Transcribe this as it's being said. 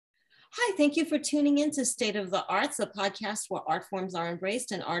Hi, thank you for tuning in to State of the Arts, a podcast where art forms are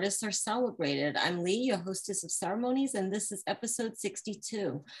embraced and artists are celebrated. I'm Lee, your hostess of ceremonies, and this is episode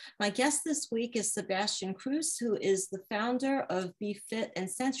 62. My guest this week is Sebastian Kruse, who is the founder of Be Fit and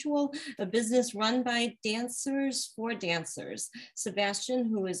Sensual, a business run by dancers for dancers. Sebastian,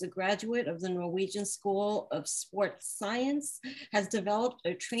 who is a graduate of the Norwegian School of Sports Science, has developed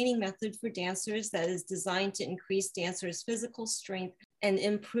a training method for dancers that is designed to increase dancers' physical strength and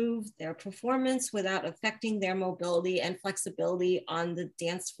improve their performance without affecting their mobility and flexibility on the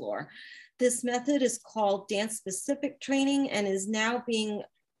dance floor. This method is called dance-specific training and is now being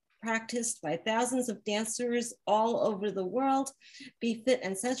practiced by thousands of dancers all over the world. Be Fit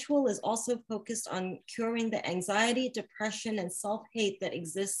and Sensual is also focused on curing the anxiety, depression, and self-hate that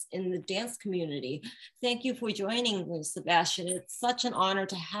exists in the dance community. Thank you for joining me, Sebastian. It's such an honor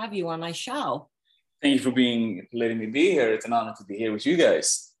to have you on my show. Thank you for letting me be here. It's an honor to be here with you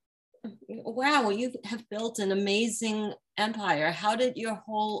guys. Wow, you have built an amazing empire. How did your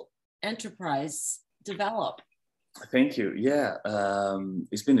whole enterprise develop? Thank you. Yeah,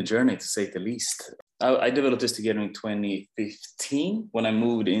 it's been a journey to say the least. I developed this together in 2015 when I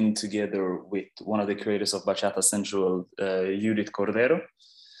moved in together with one of the creators of Bachata Sensual, Judith Cordero.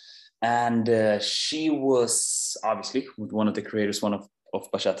 And she was obviously one of the creators, of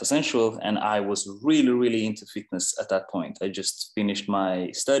Bachata Sensual, and I was really, really into fitness at that point. I just finished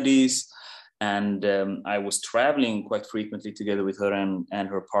my studies, and I was traveling quite frequently together with her and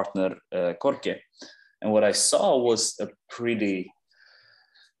her partner, Korke. And what I saw was a pretty,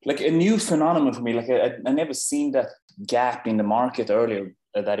 like a new phenomenon for me. Like I never seen that gap in the market earlier,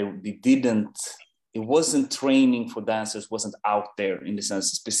 that it wasn't training for dancers, wasn't out there in the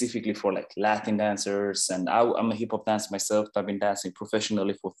sense specifically for like Latin dancers. And I'm a hip hop dancer myself. I've been dancing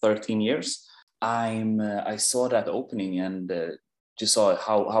professionally for 13 years. I saw that opening and just saw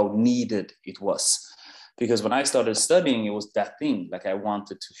how needed it was. Because when I started studying, it was that thing. Like I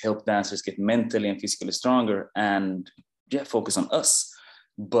wanted to help dancers get mentally and physically stronger and focus on us.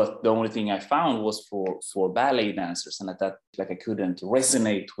 But the only thing I found was for ballet dancers. And at that, like I couldn't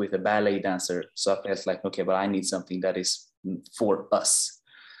resonate with a ballet dancer. So I felt like, okay, but I need something that is for us.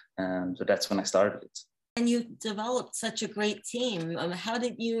 And so that's when I started it. And you developed such a great team. How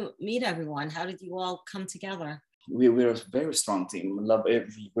did you meet everyone? How did you all come together? We're a very strong team.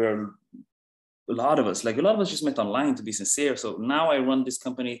 We're a lot of us just met online, to be sincere. So now I run this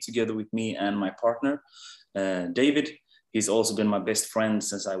company together with me and my partner, David. He's also been my best friend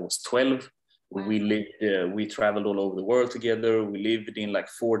since I was 12. Wow. We traveled all over the world together. We lived in like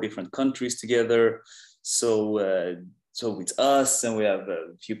 4 different countries together. So it's us, and we have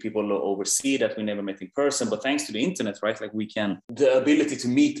a few people overseas that we never met in person. But thanks to the internet, right? Like the ability to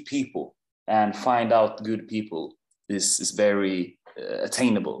meet people and find out good people is very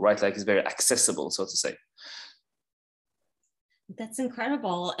attainable, right? Like it's very accessible, so to say. That's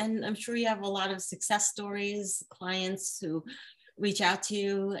incredible. And I'm sure you have a lot of success stories, clients who reach out to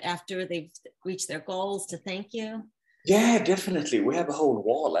you after they've reached their goals to thank you. Yeah, definitely. We have a whole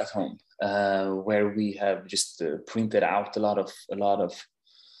wall at home where we have just printed out a lot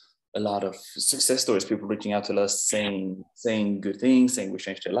of success stories, people reaching out to us saying good things, saying we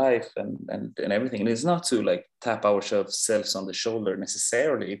changed their life and everything. And it's not to like tap ourselves on the shoulder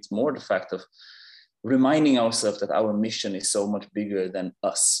necessarily. It's more the fact of reminding ourselves that our mission is so much bigger than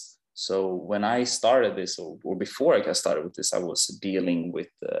us. So when I started this, or before I got started with this, I was dealing with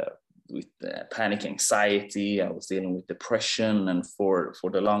panic anxiety. I was dealing with depression, and for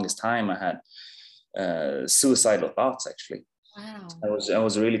the longest time, I had suicidal thoughts. Actually, wow. I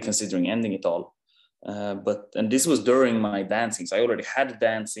was really considering ending it all. And this was during my dancing. So I already had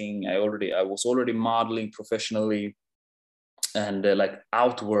dancing. I was already modeling professionally. And like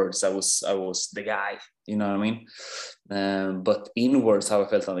outwards, I was the guy, you know what I mean? But inwards, how I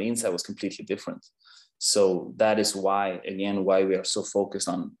felt on the inside was completely different. So that is why we are so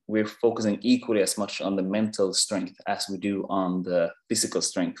we're focusing equally as much on the mental strength as we do on the physical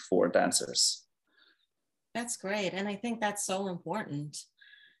strength for dancers. That's great. And I think that's so important.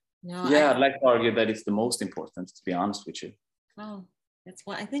 I'd like to argue that it's the most important, to be honest with you. Oh. That's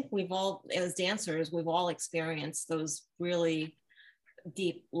what I think we've all, as dancers, we've all experienced those really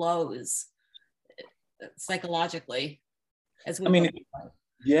deep lows psychologically. It's the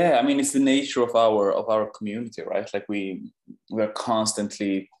nature of our community, right? Like we're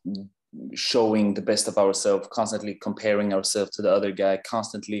constantly showing the best of ourselves, constantly comparing ourselves to the other guy,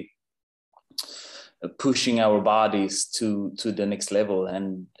 constantly pushing our bodies to the next level.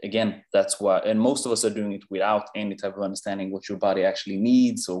 And again, that's why, and most of us are doing it without any type of understanding what your body actually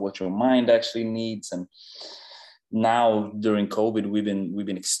needs or what your mind actually needs. And now during COVID, we've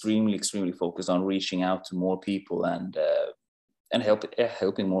been extremely focused on reaching out to more people and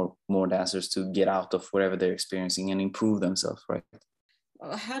helping more dancers to get out of whatever they're experiencing and improve themselves, right?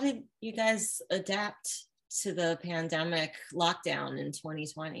 How did you guys adapt to the pandemic lockdown in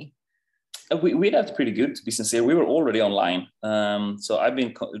 2020? We adapted pretty good, to be sincere. We were already online. So I've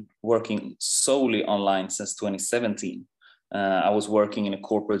been working solely online since 2017. I was working in a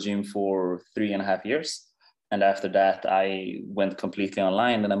corporate gym for 3.5 years. And after that, I went completely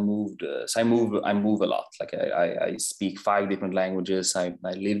online and I moved. I move a lot. Like I speak 5 different languages. I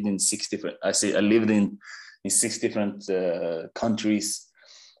lived in 6 different, I lived in 6 different countries.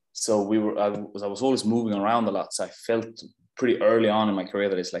 So I was always moving around a lot. So I felt pretty early on in my career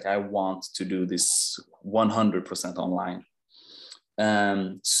that it's like, I want to do this 100% online.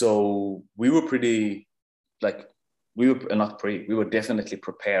 So we were pretty, like, we were definitely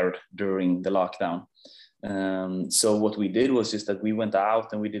prepared during the lockdown. So what we did was just that we went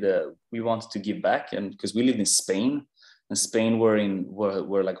out and we wanted to give back, and because we lived in Spain, and Spain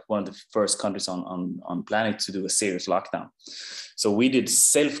were like one of the first countries on planet to do a serious lockdown. So we did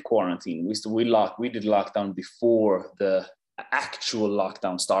self quarantine. We did lockdown before the actual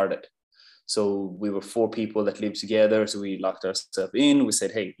lockdown started. So we were 4 people that lived together. So we locked ourselves in. We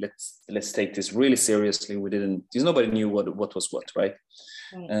said, hey, let's take this really seriously. Because nobody knew what was what, right?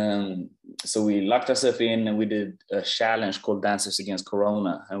 So we locked ourselves in and we did a challenge called Dancers Against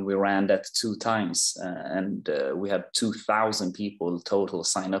Corona. And we ran that 2 times. And we had 2,000 people total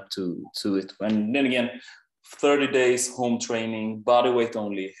sign up to it. And then again, 30 days home training, body weight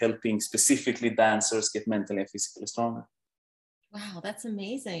only, helping specifically dancers get mentally and physically stronger. Wow, that's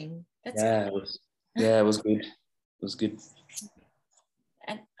amazing. It was good. It was good.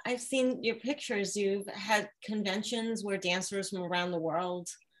 And I've seen your pictures. You've had conventions where dancers from around the world,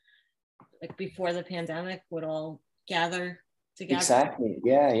 like before the pandemic, would all gather together. Exactly.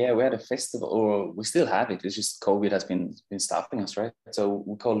 Yeah. We had a festival, or we still have it. It's just COVID has been stopping us, right? So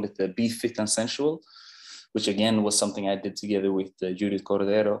we called it the Be Fit and Sensual, which again was something I did together with Judith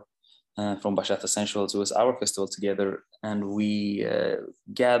Cordero from Bachata Sensual. So it was our festival together, and we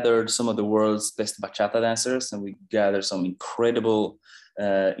gathered some of the world's best bachata dancers, and we gathered some incredible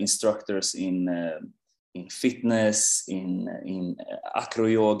instructors in fitness, in acro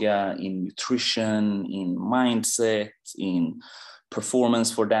yoga, in nutrition, in mindset, in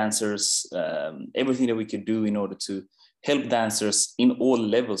performance for dancers, everything that we could do in order to help dancers in all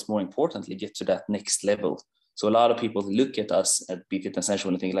levels, more importantly, get to that next level. So a lot of people look at us at Be Fit and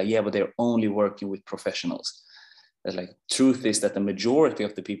Sensual and think like, yeah, but they're only working with professionals. Like, truth is that the majority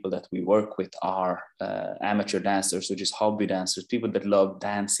of the people that we work with are amateur dancers, or just hobby dancers, people that love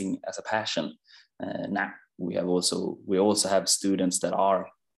dancing as a passion. Now we also have students that are,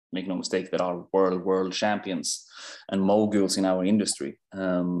 make no mistake, that are world champions and moguls in our industry.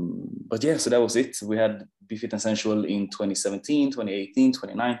 But yeah, so that was it. We had Be Fit and Sensual in 2017, 2018,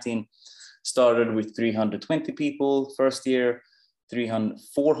 2019. Started with 320 people first year,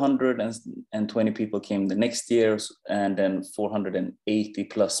 420 people came the next year, and then 480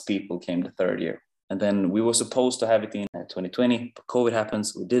 plus people came the third year. And then we were supposed to have it in 2020, but COVID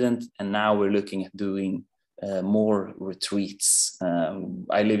happens, we didn't. And now we're looking at doing more retreats.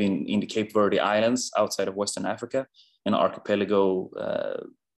 I live in the Cape Verde Islands outside of Western Africa, an archipelago,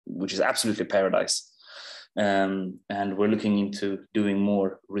 which is absolutely paradise. And we're looking into doing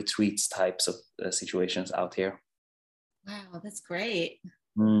more retreats types of situations out here. Wow, that's great.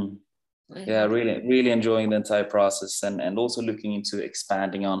 Yeah, really enjoying the entire process, and also looking into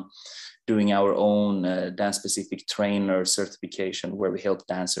expanding on doing our own dance-specific trainer certification, where we help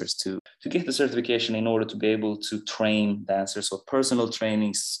dancers to get the certification in order to be able to train dancers. So personal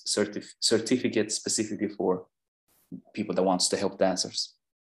training certificate specifically for people that wants to help dancers.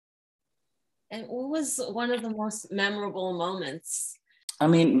 And what was one of the most memorable moments? I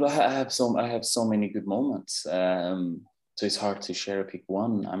mean, I have so many good moments. So it's hard to share, pick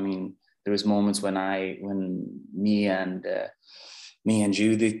one. I mean, there was moments when me and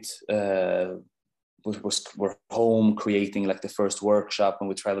Judith were home creating like the first workshop, and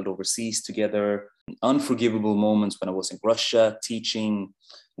we traveled overseas together. Unforgivable moments when I was in Russia teaching,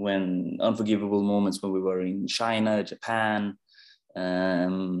 unforgivable moments when we were in China, Japan.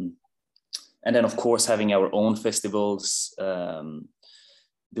 And then, of course, having our own festivals.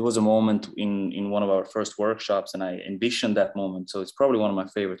 There was a moment in one of our first workshops, and I envisioned that moment. So it's probably one of my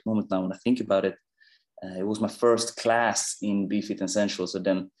favorite moments now when I think about it. It was my first class in Be Fit and Sensual. So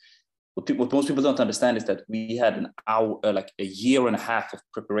then what most people don't understand is that we had an hour, like a year and a half of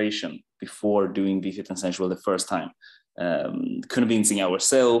preparation before doing Be Fit and Sensual the first time. Convincing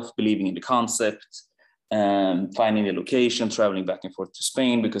ourselves, believing in the concept, finding a location, traveling back and forth to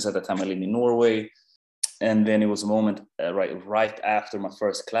Spain, because at that time I lived in Norway. And then it was a moment right after my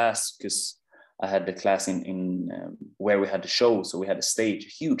first class, because I had the class in where we had the show. So we had a stage, a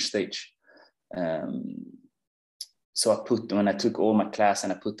huge stage. So when I took all my class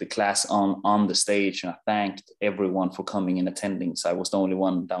and I put the class on the stage, and I thanked everyone for coming and attending. So I was the only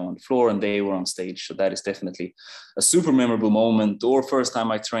one down on the floor and they were on stage. So that is definitely a super memorable moment. Or first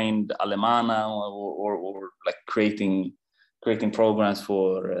time I trained Alemana, or like creating programs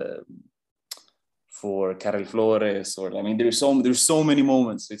for Karel Flores, or I mean, there's so many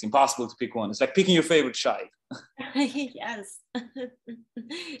moments. It's impossible to pick one. It's like picking your favorite child. Yes.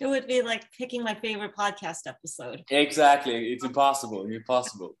 It would be like picking my favorite podcast episode. Exactly. It's impossible.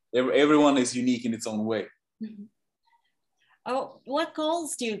 Everyone is unique in its own way. Oh, what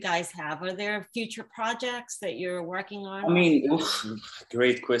goals do you guys have? Are there future projects that you're working on? I mean,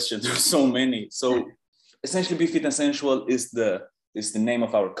 great question. There's so many. So essentially, Be Fit and Sensual is the name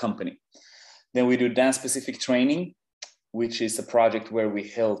of our company. Then we do dance-specific training, which is a project where we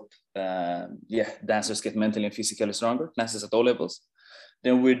help dancers get mentally and physically stronger, dancers at all levels.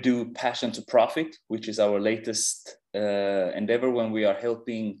 Then we do Passion to Profit, which is our latest endeavor, when we are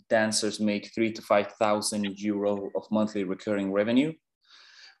helping dancers make 3,000 to 5,000 euro of monthly recurring revenue,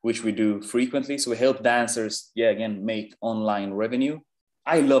 which we do frequently. So we help dancers, make online revenue.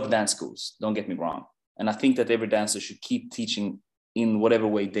 I love dance schools, don't get me wrong. And I think that every dancer should keep teaching in whatever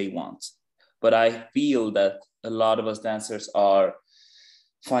way they want. But I feel that a lot of us dancers are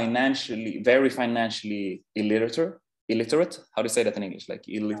very financially illiterate. How do you say that in English? Like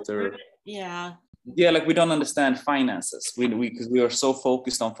illiterate? Yeah. Yeah, like we don't understand finances. Because we are so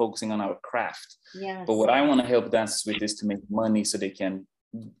focusing on our craft. Yes. But what I want to help dancers with is to make money so they can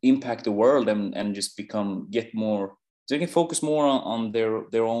impact the world and just get more, so they can focus more on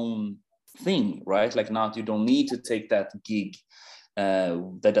their own thing, right? Like you don't need to take that gig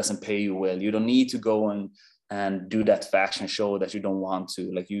that doesn't pay you well. You don't need to go and do that fashion show that you don't want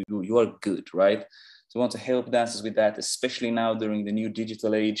to. Like you are good, right? So we want to help dancers with that, especially now during the new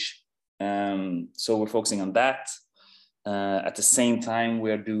digital age. So we're focusing on that. At the same time,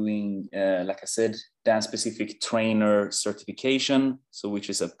 we are doing, like I said, dance-specific trainer certification. So which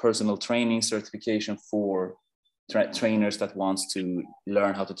is a personal training certification for trainers that wants to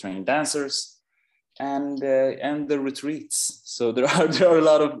learn how to train dancers. And the retreats. So there are a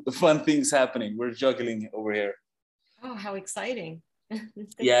lot of fun things happening. We're juggling over here. Oh, how exciting.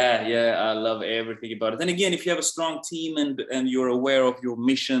 Yeah, I love everything about it. And again, if you have a strong team and you're aware of your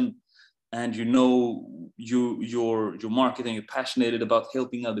mission, and you know your marketing, you're passionate about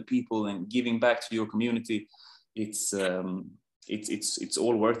helping other people and giving back to your community, it's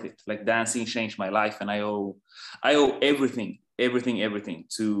all worth it. Like dancing changed my life, and I owe everything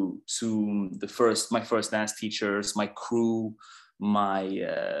to my first dance teachers, my crew,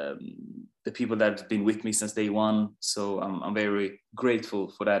 the people that have been with me since day one. So I'm very grateful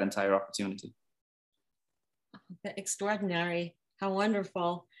for that entire opportunity. Extraordinary. How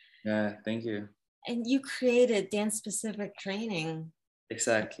wonderful. Yeah, thank you. And you created dance-specific training.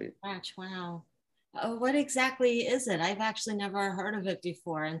 Exactly. Wow. What exactly is it? I've actually never heard of it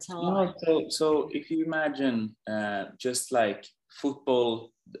before until. So if you imagine just like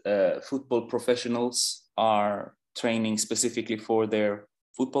football professionals are training specifically for their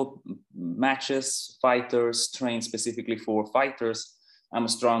football matches, fighters train specifically for fighters. I'm a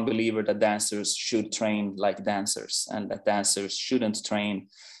strong believer that dancers should train like dancers, and that dancers shouldn't train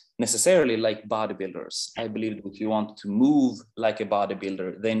necessarily like bodybuilders. I believe that if you want to move like a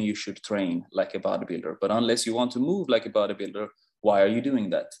bodybuilder, then you should train like a bodybuilder. But unless you want to move like a bodybuilder, why are you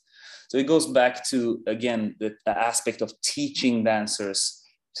doing that? So it goes back to, again, the aspect of teaching dancers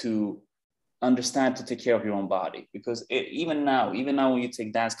to understand to take care of your own body. Because even now when you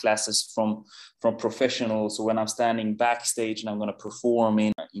take dance classes from professionals, or when I'm standing backstage and I'm going to perform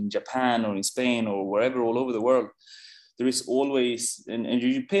in Japan or in Spain or wherever all over the world, there is always, and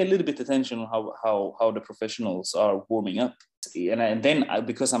you pay a little bit attention on how the professionals are warming up. And then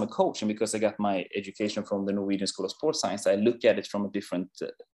because I'm a coach and because I got my education from the Norwegian School of Sports Science, I look at it from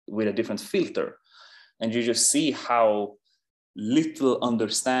with a different filter. And you just see how little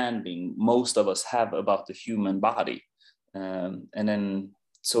understanding most of us have about the human body.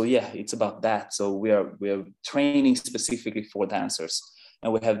 It's about that. So we are training specifically for dancers.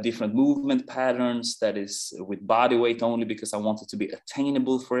 And we have different movement patterns that is with body weight only, because I want it to be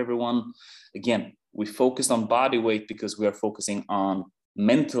attainable for everyone. Again, we focused on body weight because we are focusing on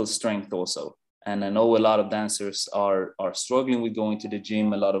mental strength also. And I know a lot of dancers are struggling with going to the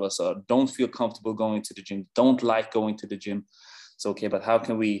gym. A lot of us don't feel comfortable going to the gym, don't like going to the gym. So, okay, but how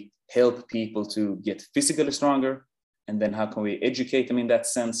can we help people to get physically stronger? And then how can we educate them in that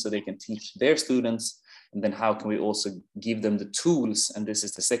sense so they can teach their students? And then how can we also give them the tools? And this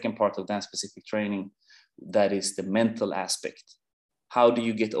is the second part of dance specific training. That is the mental aspect. How do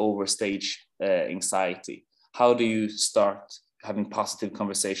you get over stage anxiety? How do you start having positive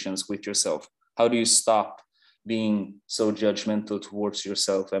conversations with yourself? How do you stop being so judgmental towards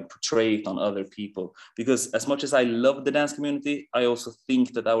yourself and portray it on other people? Because as much as I love the dance community, I also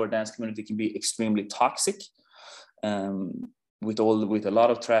think that our dance community can be extremely toxic, with a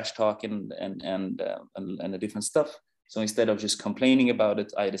lot of trash talk and the different stuff. So instead of just complaining about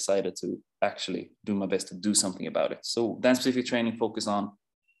it, I decided to actually do my best to do something about it. So dance specific training focus on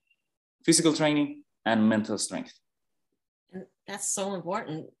physical training and mental strength. And that's so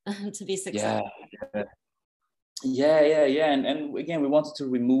important to be successful. Yeah. And again, we wanted to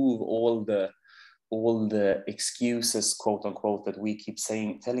remove all the excuses, quote unquote, that we keep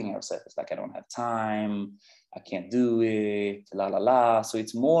telling ourselves. It's like, I don't have time, I can't do it, la la la. So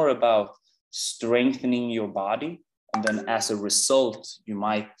it's more about strengthening your body, and then as a result,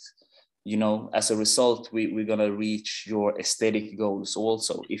 we're gonna reach your aesthetic goals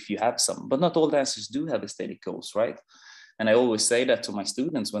also, if you have some. But not all dancers do have aesthetic goals, right? And I always say that to my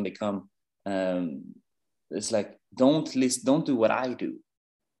students when they come. It's like, don't do what I do.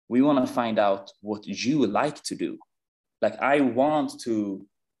 We want to find out what you like to do. Like, I want to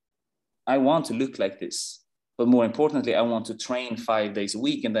look like this, but more importantly, I want to train 5 days a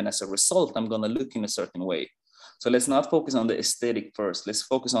week. And then as a result, I'm going to look in a certain way. So let's not focus on the aesthetic first. Let's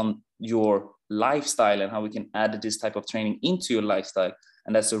focus on your lifestyle and how we can add this type of training into your lifestyle.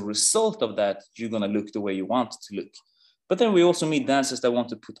 And as a result of that, you're going to look the way you want to look. But then we also meet dancers that want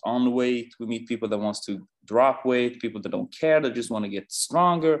to put on weight. We meet people that want to drop weight, people that don't care, that just want to get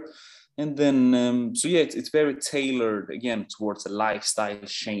stronger. And then, it's very tailored, again, towards the lifestyle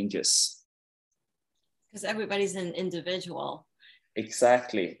changes. Because everybody's an individual.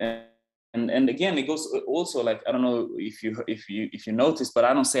 Exactly. And again, it goes also, like, I don't know if you notice, but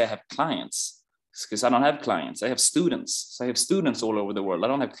I don't say I have clients, because I don't have clients. I have students. So I have students all over the world. I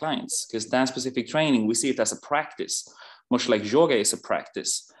don't have clients, because dance-specific training, we see it as a practice, much like yoga is a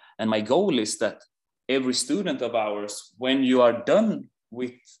practice. And my goal is that every student of ours, when you are done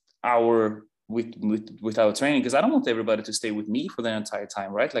with our training, because I don't want everybody to stay with me for the entire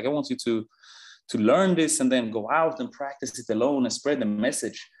time, right? Like, I want you to learn this and then go out and practice it alone and spread the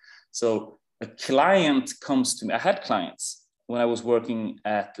message. So a client comes to me. I had clients when I was working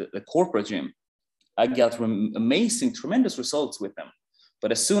at the corporate gym. I got amazing, tremendous results with them.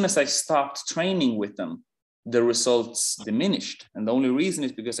 But as soon as I stopped training with them, the results diminished. And the only reason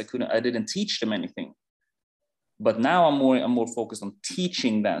is because I didn't teach them anything. But now I'm more focused on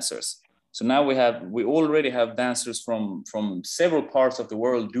teaching dancers. So now we already have dancers from several parts of the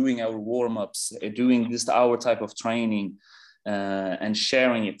world doing our warm-ups, doing just our type of training, and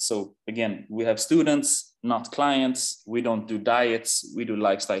sharing it. So again, we have students, not clients. We don't do diets, we do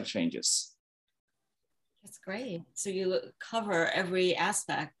lifestyle changes. That's great. So you cover every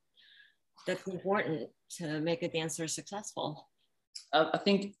aspect that's important to make a dancer successful. I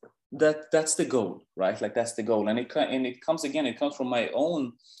think that's the goal, right? Like, that's the goal. And it comes from my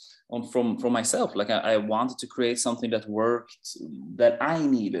own, from myself. Like, I wanted to create something that worked, that I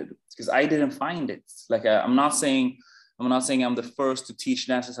needed, because I didn't find it. Like, I'm not saying I'm the first to teach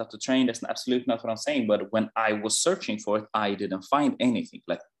dancers how to train. That's absolutely not what I'm saying. But when I was searching for it, I didn't find anything,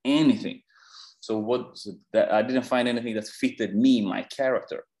 like anything. So I didn't find anything that fitted me, my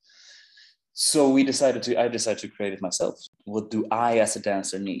character. So I decided to create it myself. What do I as a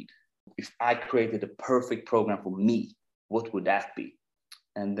dancer need? If I created a perfect program for me, what would that be?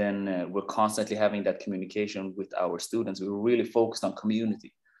 And then we're constantly having that communication with our students. We're really focused on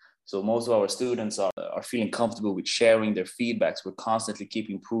community. So most of our students are feeling comfortable with sharing their feedbacks. We're constantly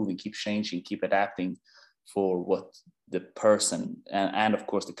keep improving, keep changing, keep adapting for what the person and of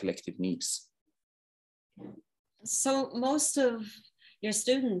course the collective needs. So most of your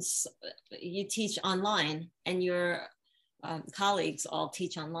students, you teach online, and your colleagues all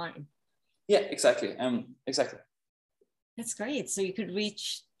teach online. Yeah, exactly. Exactly. That's great. So you could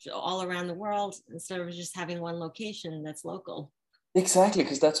reach all around the world instead of just having one location that's local. Exactly,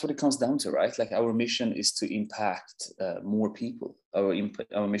 because that's what it comes down to, right? Like, our mission is to impact more people.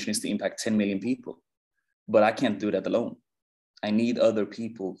 Our mission is to impact 10 million people. But I can't do that alone. I need other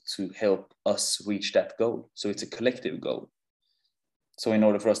people to help us reach that goal. So it's a collective goal. So in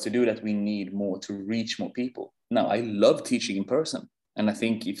order for us to do that, we need more to reach more people. Now, I love teaching in person. And I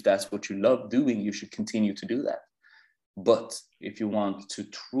think if that's what you love doing, you should continue to do that. But if you want to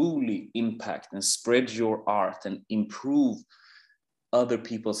truly impact and spread your art and improve other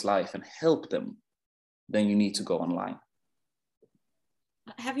people's life and help them, then you need to go online.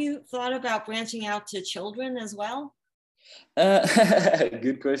 Have you thought about branching out to children as well?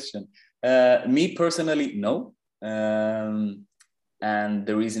 Good question. Me personally, no. And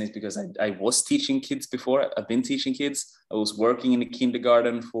the reason is because I was teaching kids before. I've been teaching kids. I was working in the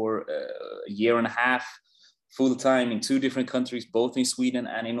kindergarten for a year and a half, full time in 2 different countries, both in Sweden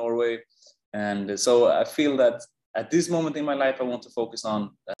and in Norway. And so I feel that at this moment in my life, I want to focus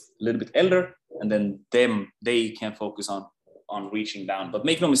on a little bit elder, and then they can focus on reaching down. But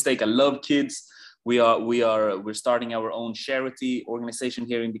make no mistake, I love kids. We're starting our own charity organization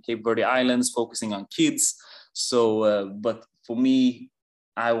here in the Cape Verde Islands, focusing on kids. So, but for me,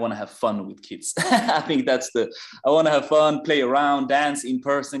 I want to have fun with kids. I think I want to have fun, play around, dance in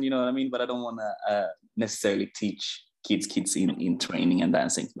person, you know what I mean? But I don't want to necessarily teach kids in training and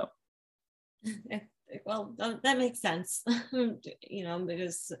dancing, no. Well, that makes sense, you know,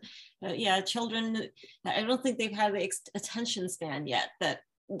 because children, I don't think they've had the attention span yet that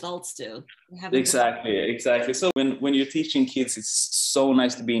adults do. Exactly. So when you're teaching kids, it's so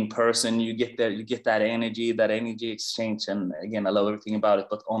nice to be in person. You get that energy exchange. And again, I love everything about it.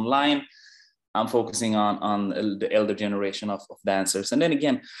 But online, I'm focusing on the elder generation of dancers. And then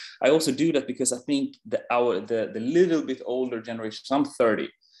again, I also do that because I think the little bit older generation, so I'm 30,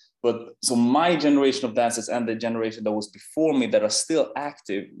 but so my generation of dancers and the generation that was before me that are still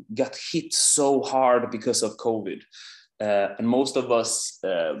active got hit so hard because of COVID. And most of us,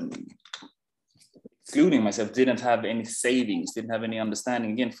 excluding myself, didn't have any savings, didn't have any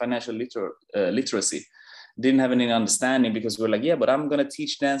understanding. Again, financial literacy, didn't have any understanding because we're like, yeah, but I'm going to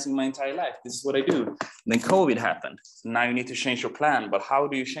teach dancing my entire life. This is what I do. And then COVID happened. So now you need to change your plan. But how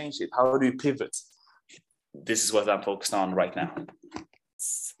do you change it? How do you pivot? This is what I'm focused on right now.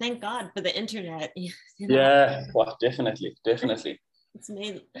 Thank God for the internet. You know? Yeah, well, definitely. It's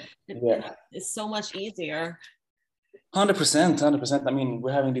made it's so much easier. 100%. I mean,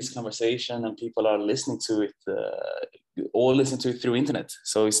 we're having this conversation and people are listening to it, all listen to it through internet.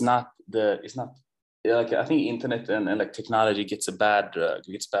 So it's not like, I think internet and like technology gets a bad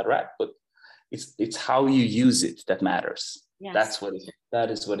rap, but it's how you use it that matters. Yes.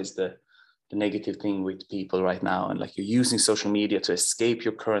 That is what is the negative thing with people right now. And like, you're using social media to escape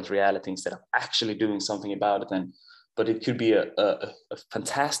your current reality instead of actually doing something about it. But it could be a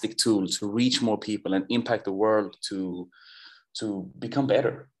fantastic tool to reach more people and impact the world to become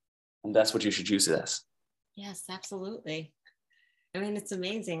better. And that's what you should use it as. Yes, absolutely. I mean, it's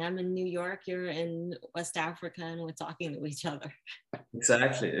amazing. I'm in New York, you're in West Africa, and we're talking to each other.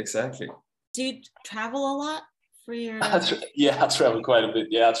 Exactly. Do you travel a lot for your... I travel quite a bit.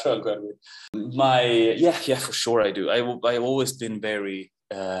 For sure I do. I've always been very...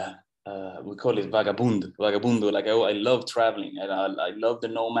 we call it vagabundo. Like I love traveling, and I love the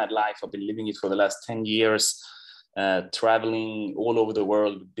nomad life. I've been living it for the last 10 years, traveling all over the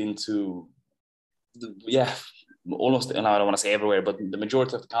world. Been to, almost, and I don't want to say everywhere, but the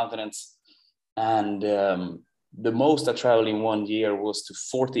majority of the continents. And the most I traveled in 1 year was to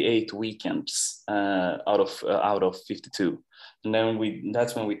 48 weekends out of 52. And then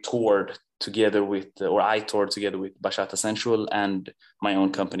that's when we toured together with, or I toured together with Bachata Sensual and my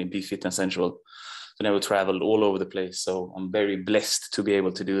own company, Be Fit and Sensual. So then we traveled all over the place. So I'm very blessed to be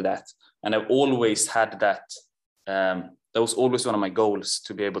able to do that. And I've always had that. That was always one of my goals,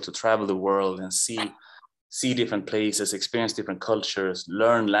 to be able to travel the world and see different places, experience different cultures,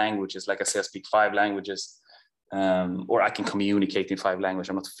 learn languages. Like I say, I speak 5 languages, or I can communicate in 5 languages.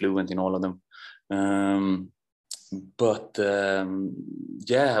 I'm not fluent in all of them. But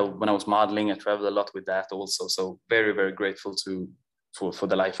when I was modeling, I traveled a lot with that also. So very, very grateful for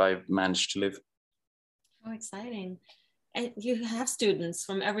the life I've managed to live. How exciting. And you have students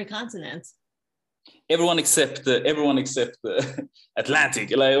from every continent. Everyone except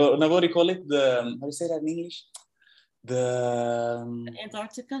Atlantic. Like, what do you call it? How do you say that in English?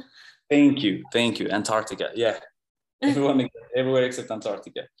 Antarctica. Thank you. Antarctica. Yeah. Everywhere except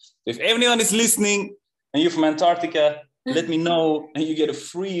Antarctica. If anyone is listening and you're from Antarctica, let me know, and you get a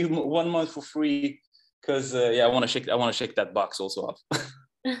free 1 month for free. Because I want to shake that box also off.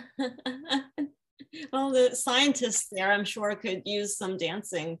 Well, the scientists there, I'm sure, could use some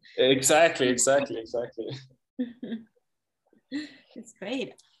dancing. Exactly. It's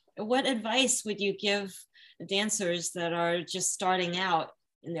great. What advice would you give dancers that are just starting out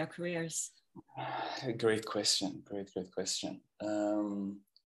in their careers? Great question.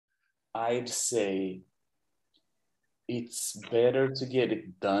 I'd say it's better to get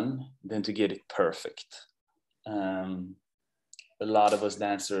it done than to get it perfect. A lot of us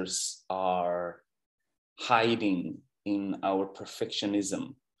dancers are hiding in our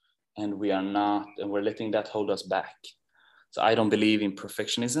perfectionism, and we're letting that hold us back. So I don't believe in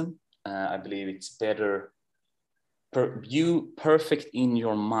perfectionism. I believe it's better. You perfect in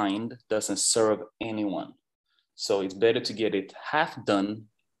your mind doesn't serve anyone. So it's better to get it half done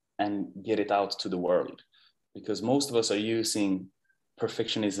and get it out to the world, because most of us are using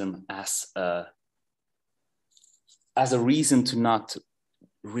perfectionism as a reason to not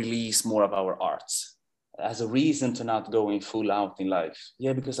release more of our arts, as a reason to not go in full out in life.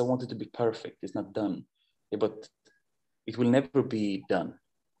 Yeah, because I want it to be perfect. It's not done. Yeah, but it will never be done,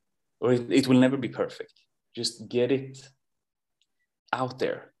 or it will never be perfect. Just get it out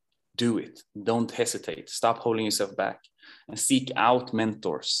there. Do it. Don't hesitate. Stop holding yourself back, and seek out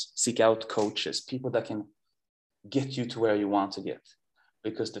mentors, seek out coaches, people that can get you to where you want to get.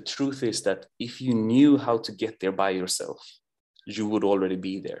 Because the truth is that if you knew how to get there by yourself, you would already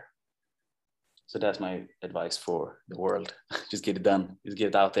be there. So that's my advice for the world. Just get it done, just get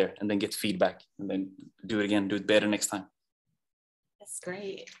it out there, and then get feedback, and then do it again, do it better next time. That's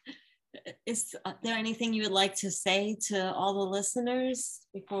great. Is there anything you would like to say to all the listeners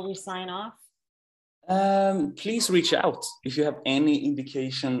before we sign off? Please reach out if you have any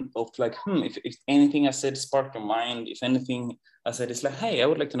indication of like, if anything I said sparked your mind, if anything I said is like, hey, I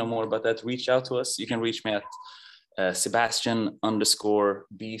would like to know more about that, reach out to us. You can reach me at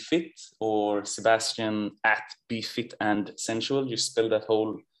Sebastian_Be Fit, or Sebastian at Be Fit and Sensual. You spell that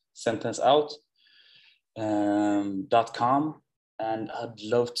whole sentence out, .com. And I'd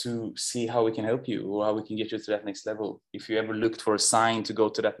love to see how we can help you, or how we can get you to that next level. If you ever looked for a sign to go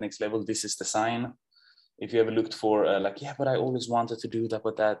to that next level, this is the sign. If you ever looked for but I always wanted to do that,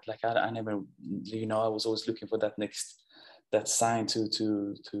 but that I never, I was always looking for that sign to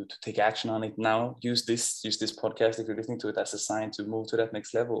take action on it. Now use this podcast, if you're listening to it, as a sign to move to that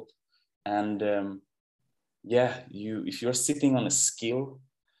next level. And if you're sitting on a skill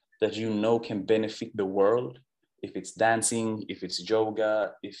that can benefit the world, if it's dancing, if it's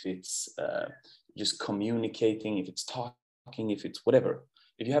yoga, if it's just communicating, if it's talking, if it's whatever.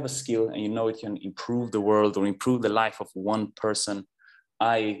 If you have a skill and it can improve the world or improve the life of one person,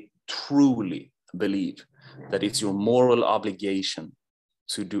 I truly believe that it's your moral obligation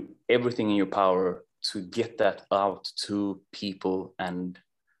to do everything in your power to get that out to people and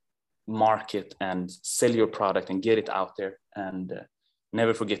market and sell your product and get it out there, and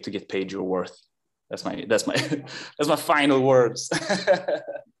never forget to get paid your worth. That's my final words.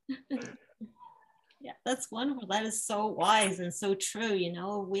 Yeah, that's wonderful. That is so wise and so true.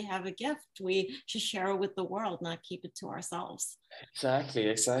 We have a gift. We should share it with the world, not keep it to ourselves.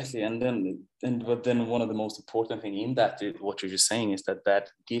 Exactly. But then one of the most important thing in that, what you're just saying, is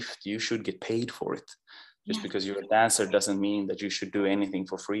that gift, you should get paid for it. Just because you're a dancer doesn't mean that you should do anything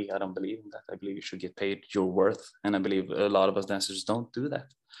for free. I don't believe in that. I believe you should get paid your worth. And I believe a lot of us dancers don't do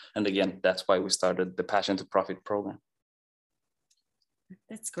that. And again, that's why we started the Passion to Profit program.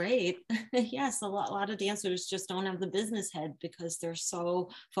 That's great. Yes, a lot of dancers just don't have the business head because they're so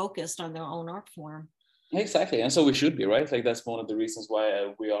focused on their own art form. Exactly. And so we should be, right? Like, that's one of the reasons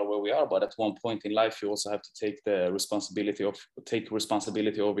why we are where we are. But at one point in life, you also have to take responsibility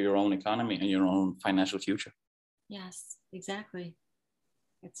over your own economy and your own financial future. Yes, exactly.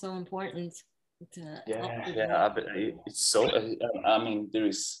 It's so important. It's so,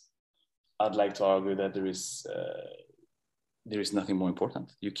 I'd like to argue that there is nothing more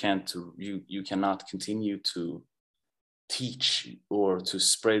important. You cannot continue to teach or to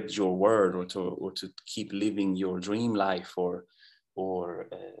spread your word or to keep living your dream life or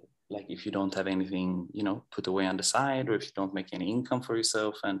like, if you don't have anything put away on the side, or if you don't make any income for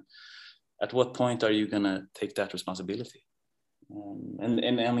yourself, and at what point are you gonna take that responsibility?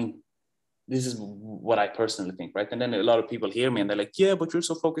 This is what I personally think, right? And then a lot of people hear me and they're like, yeah, but you're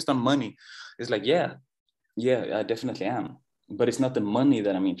so focused on money. It's like, yeah, I definitely am. But it's not the money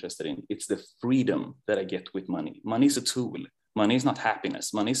that I'm interested in. It's the freedom that I get with money. Money is a tool. Money is not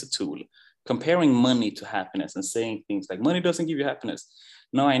happiness. Money is a tool. Comparing money to happiness and saying things like money doesn't give you happiness.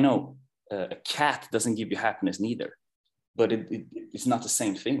 No, I know a cat doesn't give you happiness neither, but it's not the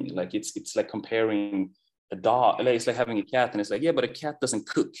same thing. Like, it's like comparing a dog. It's like having a cat and it's like, yeah, but a cat doesn't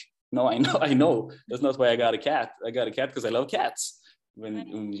cook. No, I know. That's not why I got a cat. I got a cat because I love cats.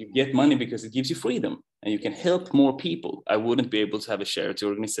 When you get money because it gives you freedom and you can help more people. I wouldn't be able to have a charity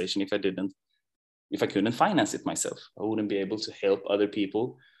organization if I couldn't finance it myself. I wouldn't be able to help other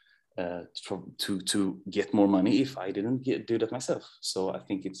people to get more money if I didn't do that myself. So I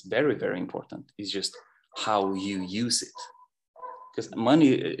think it's very, very important. It's just how you use it, because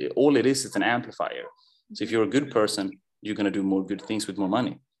money, all it is an amplifier. So if you're a good person, you're going to do more good things with more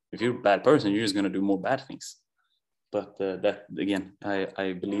money. If you're a bad person, you're just going to do more bad things. but that again,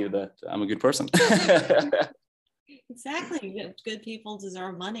 I believe that I'm a good person. Exactly. Good people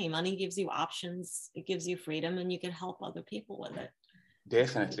deserve money. Money gives you options. It gives you freedom, and you can help other people with it.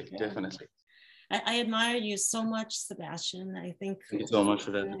 Definitely, definitely. I admire you so much, Sebastian. I think thank you so much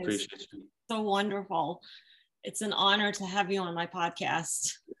for that. Appreciate you. So wonderful. It's an honor to have you on my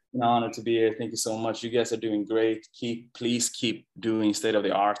podcast. An honor to be here. Thank you so much. You guys are doing great. Please keep doing state of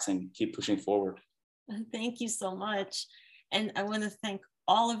the arts and keep pushing forward. Thank you so much. And I want to thank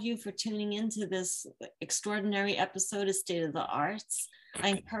all of you for tuning into this extraordinary episode of State of the Arts. I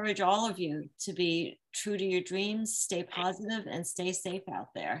encourage all of you to be true to your dreams, stay positive, and stay safe out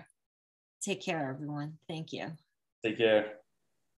there. Take care, everyone. Thank you. Take care.